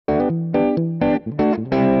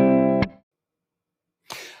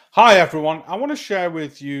Hi, everyone. I want to share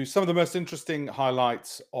with you some of the most interesting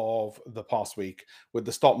highlights of the past week with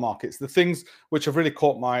the stock markets, the things which have really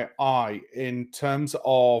caught my eye in terms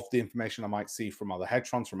of the information I might see from other hedge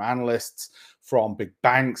funds, from analysts, from big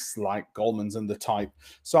banks like Goldman's and the type.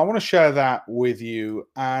 So I want to share that with you,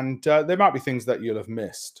 and there might be things that you'll have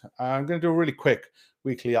missed. I'm going to do a really quick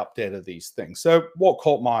weekly update of these things. So, what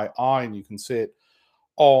caught my eye, and you can see it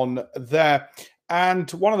on there.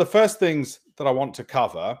 And one of the first things that I want to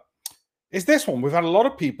cover is this one. We've had a lot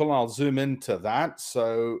of people, and I'll zoom into that.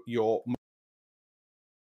 So your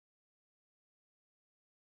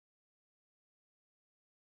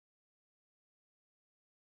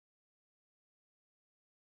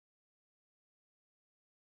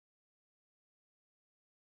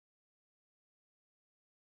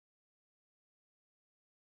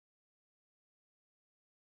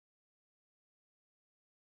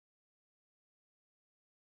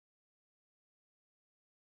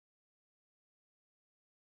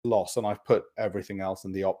loss, and I've put everything else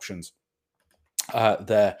in the options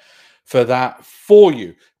there for that for you.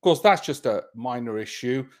 Of course, that's just a minor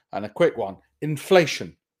issue and a quick one.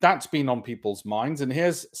 Inflation. That's been on people's minds. And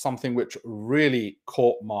here's something which really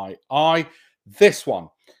caught my eye. This one.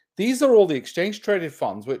 These are all the exchange traded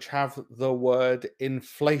funds which have the word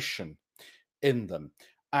inflation in them.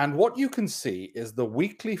 And what you can see is the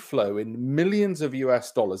weekly flow in millions of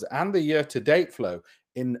US dollars and the year to date flow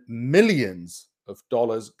in millions of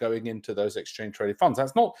dollars going into those exchange traded funds.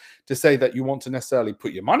 That's not to say that you want to necessarily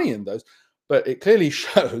put your money in those, but it clearly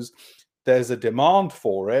shows there's a demand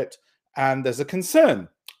for it and there's a concern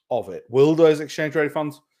of it. Will those exchange traded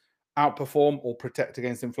funds outperform or protect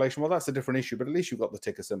against inflation? Well, that's a different issue, but at least you've got the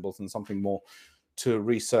ticker symbols and something more to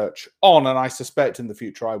research on. And I suspect in the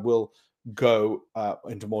future I will go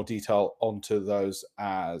into more detail onto those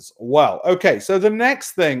as well. Okay, so the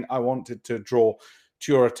next thing I wanted to draw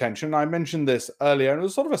to your attention, I mentioned this earlier, and it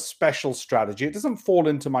was sort of a special strategy. It doesn't fall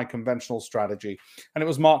into my conventional strategy, and it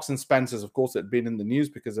was Marks and Spencer's. Of course, it had been in the news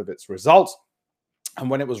because of its results. And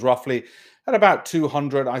when it was roughly at about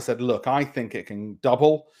 200, I said, look, I think it can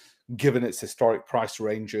double given its historic price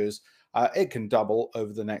ranges. It can double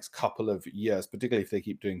over the next couple of years, particularly if they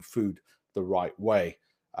keep doing food the right way.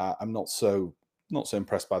 I'm not so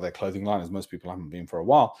impressed by their clothing line, as most people haven't been for a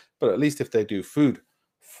while. But at least if they do food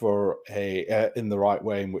for in the right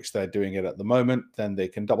way in which they're doing it at the moment, then they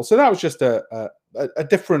can double. So that was just a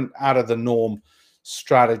different, out of the norm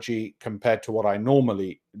strategy compared to what I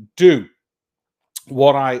normally do.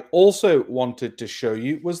 What I also wanted to show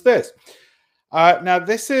you was this. Now,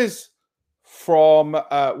 this is from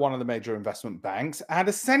one of the major investment banks, and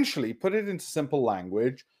essentially, put it into simple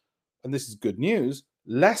language, and this is good news,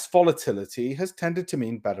 less volatility has tended to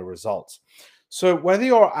mean better results. So whether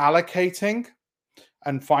you're allocating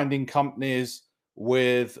and finding companies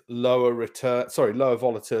with lower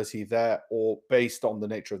volatility there, or based on the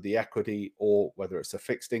nature of the equity, or whether it's a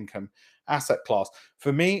fixed income asset class.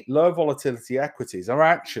 For me, low volatility equities are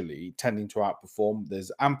actually tending to outperform.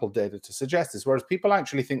 There's ample data to suggest this, whereas people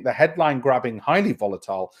actually think the headline grabbing, highly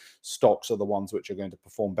volatile stocks are the ones which are going to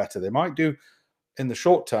perform better. They might do in the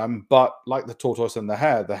short term, but like the tortoise and the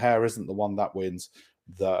hare isn't the one that wins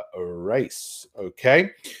the race. Okay,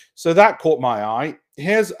 so that caught my eye.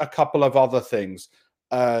 Here's a couple of other things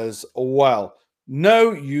as well.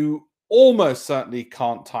 No, you almost certainly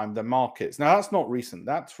can't time the markets. Now, that's not recent,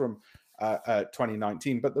 that's from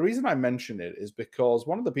 2019. But the reason I mention it is because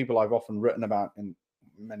one of the people I've often written about in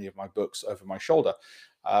many of my books over my shoulder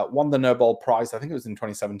won the Nobel Prize, I think it was in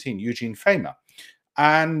 2017, Eugene Fama.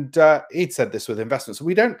 And he'd said this with investments. So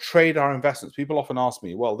we don't trade our investments. People often ask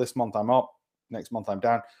me, well, this month I'm up, next month I'm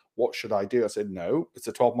down. What should I do? I said, no, it's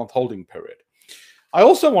a 12-month holding period. I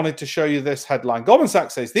also wanted to show you this headline. Goldman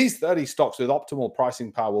Sachs says these 30 stocks with optimal pricing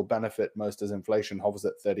power will benefit most as inflation hovers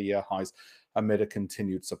at 30-year highs amid a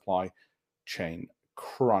continued supply chain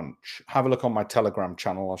crunch. Have a look on my Telegram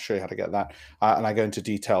channel. I'll show you how to get that. And I go into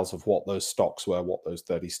details of what those stocks were, what those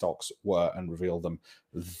 30 stocks were, and reveal them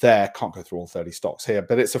there. Can't go through all 30 stocks here,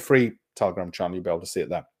 but it's a free Telegram channel. You'll be able to see it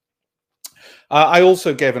there. I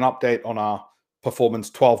also gave an update on our performance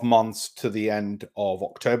 12 months to the end of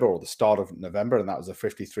October or the start of November, and that was a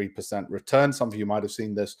 53% return. Some of you might have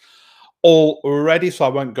seen this already, so I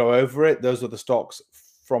won't go over it. Those are the stocks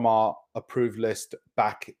from our approved list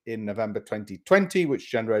back in November 2020, which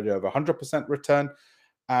generated over 100% return.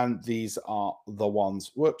 And these are the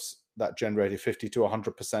ones, that generated 50 to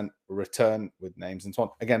 100% return with names and so on.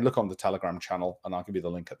 Again, look on the Telegram channel, and I'll give you the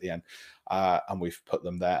link at the end. And we've put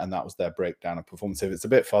them there, and that was their breakdown of performance. If it's a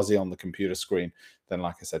bit fuzzy on the computer screen, then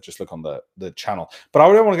like I said, just look on the channel. But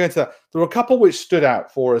I don't want to go into that. There were a couple which stood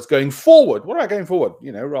out for us going forward. What about going forward?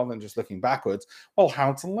 You know, rather than just looking backwards. Well,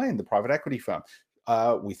 Houghton Lane, the private equity firm.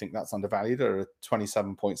 We think that's undervalued at a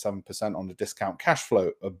 27.7% on a discount cash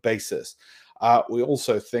flow basis. We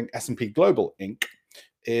also think S&P Global Inc.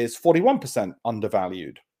 is 41%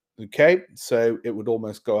 undervalued. Okay, so it would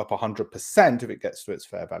almost go up 100% if it gets to its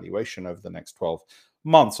fair valuation over the next 12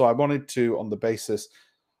 months. So I wanted to, on the basis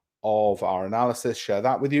of our analysis, share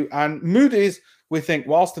that with you. And Moody's, we think,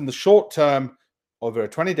 whilst in the short term, over a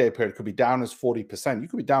 20-day period, could be down as 40%. You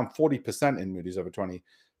could be down 40% in Moody's over 20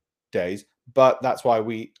 days, but that's why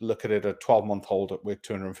we look at it a 12-month hold with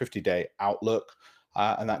 250-day outlook,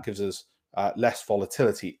 and that gives us less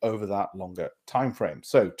volatility over that longer time frame.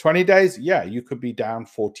 So 20 days, yeah, you could be down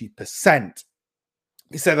 40%.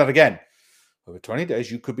 You say that again. Over 20 days,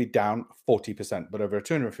 you could be down 40%, but over a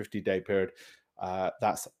 250-day period,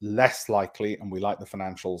 that's less likely, and we like the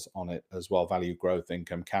financials on it as well: value, growth,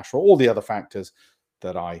 income, cash flow, all the other factors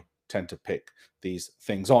that I tend to pick these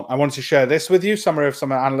things on. I wanted to share this with you, summary of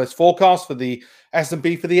some analyst forecasts for the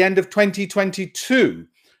S&P for the end of 2022.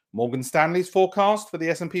 Morgan Stanley's forecast for the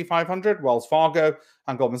S&P 500, Wells Fargo,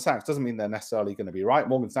 and Goldman Sachs. Doesn't mean they're necessarily going to be right.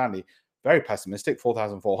 Morgan Stanley, very pessimistic,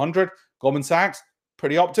 4,400. Goldman Sachs,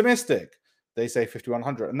 pretty optimistic. They say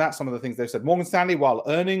 5,100. And that's some of the things they've said. Morgan Stanley, while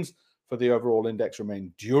earnings for the overall index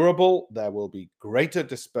remain durable, there will be greater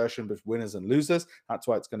dispersion between winners and losers. That's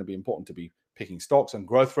why it's going to be important to be picking stocks, and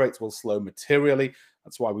growth rates will slow materially.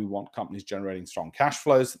 That's why we want companies generating strong cash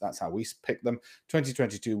flows. That's how we pick them.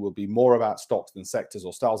 2022 will be more about stocks than sectors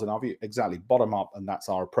or styles in our view. Exactly, bottom up, and that's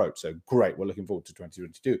our approach. So great, we're looking forward to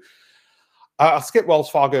 2022. I'll skip Wells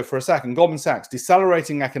Fargo for a second. Goldman Sachs,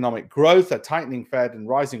 decelerating economic growth, a tightening Fed, and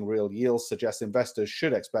rising real yields suggest investors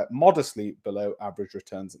should expect modestly below average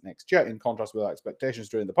returns next year. In contrast with our expectations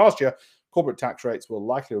during the past year, corporate tax rates will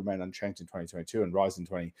likely remain unchanged in 2022 and rise in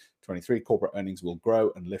 2023. Corporate earnings will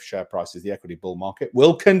grow and lift share prices. The equity bull market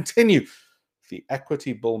will continue. The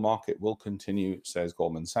equity bull market will continue, says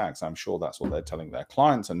Goldman Sachs. I'm sure that's what they're telling their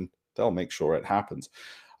clients, and they'll make sure it happens.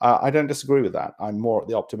 I don't disagree with that. I'm more at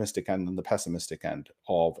the optimistic end than the pessimistic end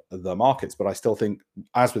of the markets, but I still think,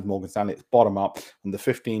 as with Morgan Stanley, it's bottom up, and the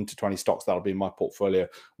 15 to 20 stocks that'll be in my portfolio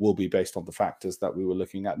will be based on the factors that we were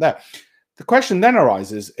looking at there. The question then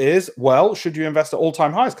arises is, well, should you invest at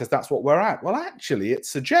all-time highs? Because that's what we're at. Well, actually, it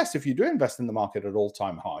suggests if you do invest in the market at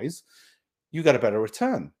all-time highs, you get a better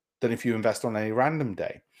return than if you invest on any random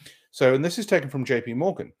day. So, and this is taken from JP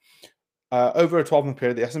Morgan. Over a 12-month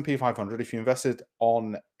period, the S&P 500, if you invested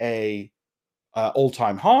on a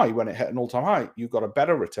all-time high, when it hit an all-time high, you got a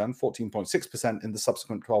better return, 14.6% in the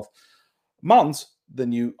subsequent 12 months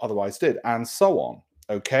than you otherwise did, and so on.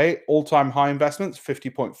 Okay, all-time high investments,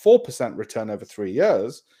 50.4% return over 3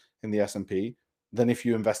 years in the S&P than if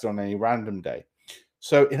you invested on any random day.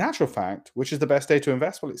 So in actual fact, which is the best day to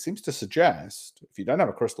invest? Well, it seems to suggest, if you don't have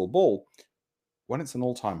a crystal ball, when it's an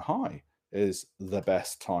all-time high is the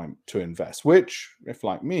best time to invest, which, if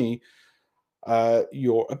like me,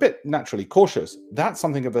 you're a bit naturally cautious, that's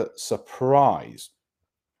something of a surprise.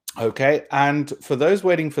 Okay, and for those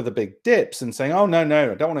waiting for the big dips and saying, oh, no,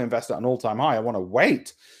 I don't want to invest at an all-time high, I want to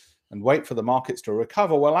wait for the markets to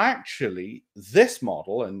recover. Well, actually, this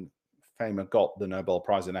model, and Famer got the Nobel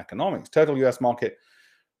Prize in economics, total US market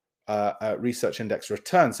research index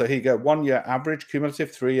return. So here you go, 1 year average,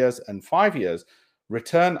 cumulative, 3 years and 5 years.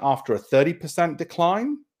 Return after a 30%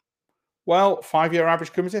 decline. Well, 5-year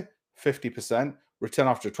average cumulative, 50%. Return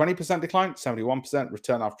after a 20% decline, 71%.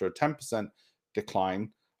 Return after a 10% decline.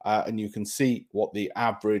 And you can see what the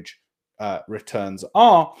average returns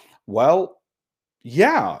are. Well,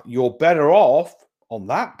 yeah, you're better off on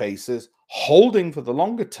that basis holding for the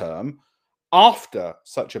longer term after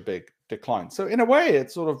such a big decline. So in a way,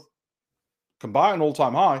 it's sort of, can buy an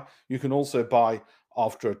all-time high. You can also buy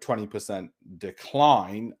after a 20%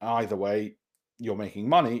 decline. Either way, you're making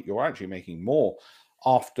money. You're actually making more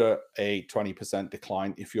after a 20%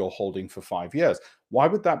 decline if you're holding for 5 years. Why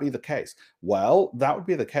would that be the case? Well, that would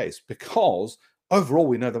be the case because overall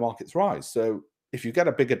we know the markets rise. So if you get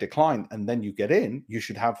a bigger decline and then you get in, you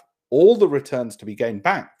should have all the returns to be gained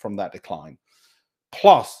back from that decline,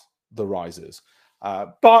 plus the rises.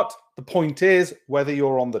 But the point is, whether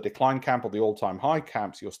you're on the decline camp or the all-time high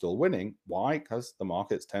camps, you're still winning. Why? Because the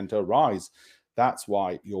markets tend to rise. That's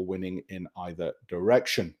why you're winning in either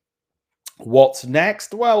direction. What's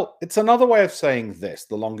next? Well, it's another way of saying this.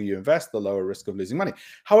 The longer you invest, the lower risk of losing money.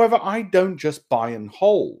 However, I don't just buy and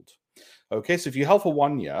hold. Okay, so if you held for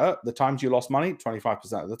 1 year, the times you lost money,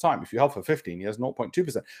 25% of the time. If you held for 15 years,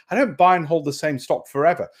 0.2%. I don't buy and hold the same stock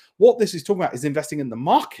forever. What this is talking about is investing in the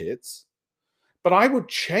markets, but I would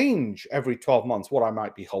change every 12 months what I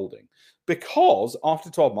might be holding, because after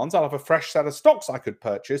 12 months, I'll have a fresh set of stocks I could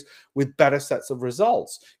purchase with better sets of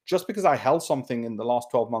results. Just because I held something in the last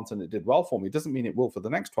 12 months and it did well for me doesn't mean it will for the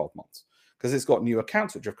next 12 months, because it's got new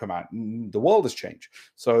accounts which have come out. The world has changed.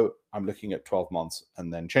 So I'm looking at 12 months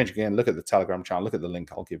and then change again. Look at the Telegram channel. Look at the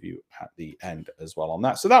link I'll give you at the end as well on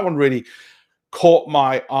that. So that one really caught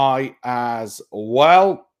my eye as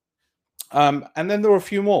well. And then there were a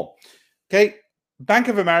few more. Okay. Bank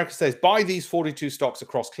of America says, buy these 42 stocks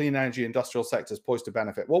across clean energy, industrial sectors poised to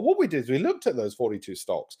benefit. Well, what we did is we looked at those 42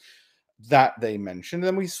 stocks that they mentioned, and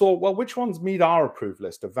then we saw, well, which ones meet our approved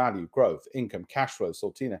list of value, growth, income, cash flow,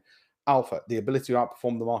 Sortina, alpha, the ability to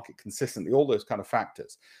outperform the market consistently, all those kind of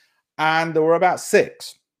factors. And there were about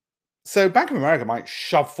 6. So Bank of America might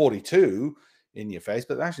shove 42 in your face,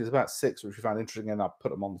 but actually there's about 6, which we found interesting, and I'll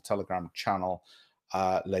put them on the Telegram channel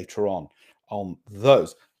later on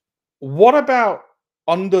those. What about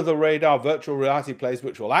under the radar virtual reality plays,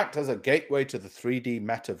 which will act as a gateway to the 3D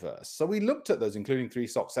metaverse? So we looked at those, including 3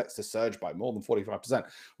 stock sets to surge by more than 45%.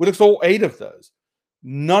 We looked at all 8 of those.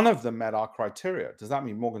 None of them met our criteria. Does that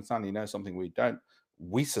mean Morgan Stanley knows something we don't?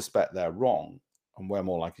 We suspect they're wrong, and we're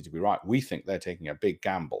more likely to be right. We think they're taking a big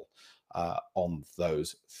gamble on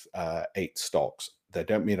those 8 stocks. They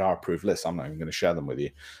don't meet our approved list. I'm not even going to share them with you.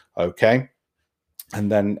 Okay.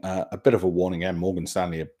 And then a bit of a warning here. Morgan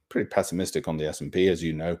Stanley are pretty pessimistic on the S&P, as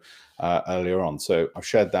you know, earlier on. So I've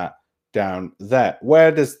shared that down there.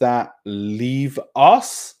 Where does that leave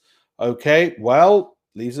us? Okay, well,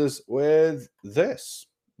 leaves us with this.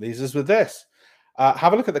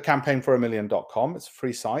 Have a look at the campaignfor1million.com. It's a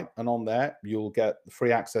free site, and on there you'll get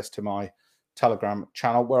free access to my Telegram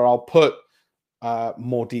channel, where I'll put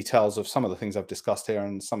more details of some of the things I've discussed here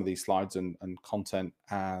and some of these slides and content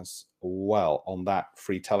as well on that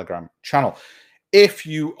free Telegram channel. If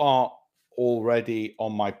you are already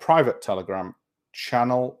on my private Telegram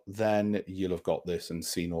channel, then you'll have got this and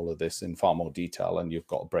seen all of this in far more detail, and you've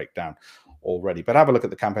got a breakdown already. But have a look at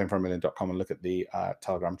the campaignfor1million.com and look at the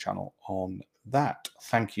Telegram channel on that.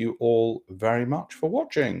 Thank you all very much for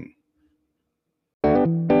watching.